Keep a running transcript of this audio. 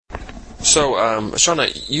So,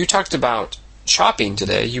 Shona, you talked about shopping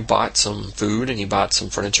today. You bought some food and you bought some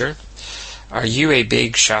furniture. Are you a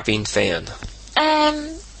big shopping fan?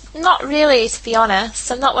 Not really, to be honest.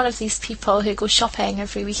 I'm not one of these people who go shopping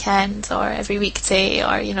every weekend or every weekday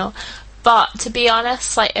or. But to be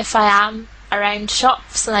honest, like if I am around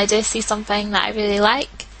shops and I do see something that I really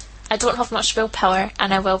like, I don't have much willpower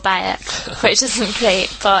and I will buy it, which isn't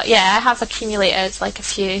great. But yeah, I have accumulated like a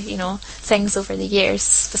few, things over the years,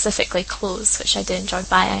 specifically clothes, which I do enjoy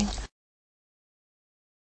buying.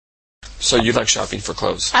 So you like shopping for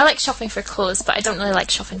clothes? I like shopping for clothes, but I don't really like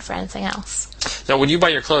shopping for anything else. Now, when you buy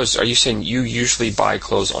your clothes, are you saying you usually buy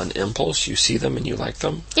clothes on impulse? You see them and you like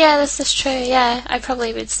them? Yeah, this is true, yeah. I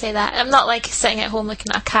probably would say that. I'm not like sitting at home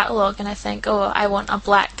looking at a catalogue and I think, oh, I want a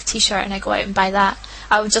black t-shirt and I go out and buy that.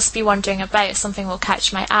 I would just be wandering about, something will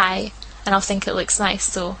catch my eye and I'll think it looks nice,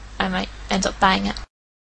 so I might end up buying it.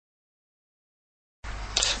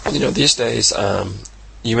 These days,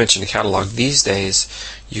 you mentioned a catalog. These days,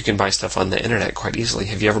 you can buy stuff on the internet quite easily.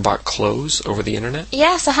 Have you ever bought clothes over the internet?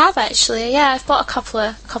 Yes, I have actually. Yeah, I've bought a couple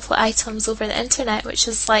of items over the internet, which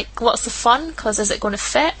is like lots of fun because is it going to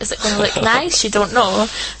fit? Is it going to look nice? You don't know.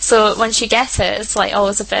 So once you get it, it's like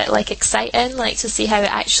always a bit like exciting, like to see how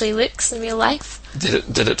it actually looks in real life.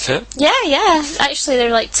 Did it fit? Yeah. Actually,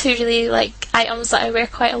 they're like two really like items that I wear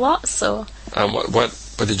quite a lot. So.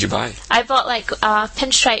 What did you buy? I bought like a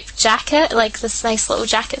pinstripe jacket, like this nice little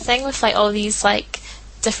jacket thing with like all these like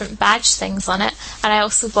different badge things on it, and I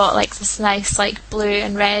also bought like this nice like blue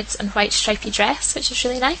and red and white stripy dress, which is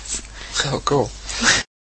really nice. Oh, cool.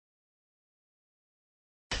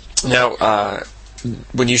 Now,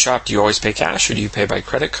 when you shop, do you always pay cash or do you pay by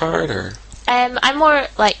credit card or? I more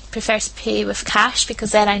like prefer to pay with cash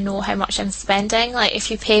because then I know how much I'm spending. Like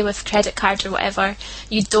if you pay with credit card or whatever,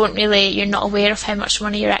 you're not aware of how much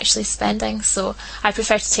money you're actually spending. So I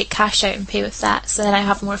prefer to take cash out and pay with that. So then I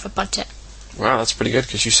have more of a budget. Wow, that's pretty good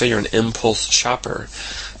because you say you're an impulse shopper.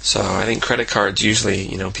 So I think credit cards usually,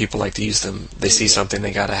 people like to use them. They see something,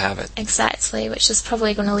 they gotta have it. Exactly, which is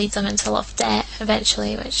probably going to lead them into a lot of debt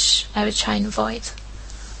eventually, which I would try and avoid.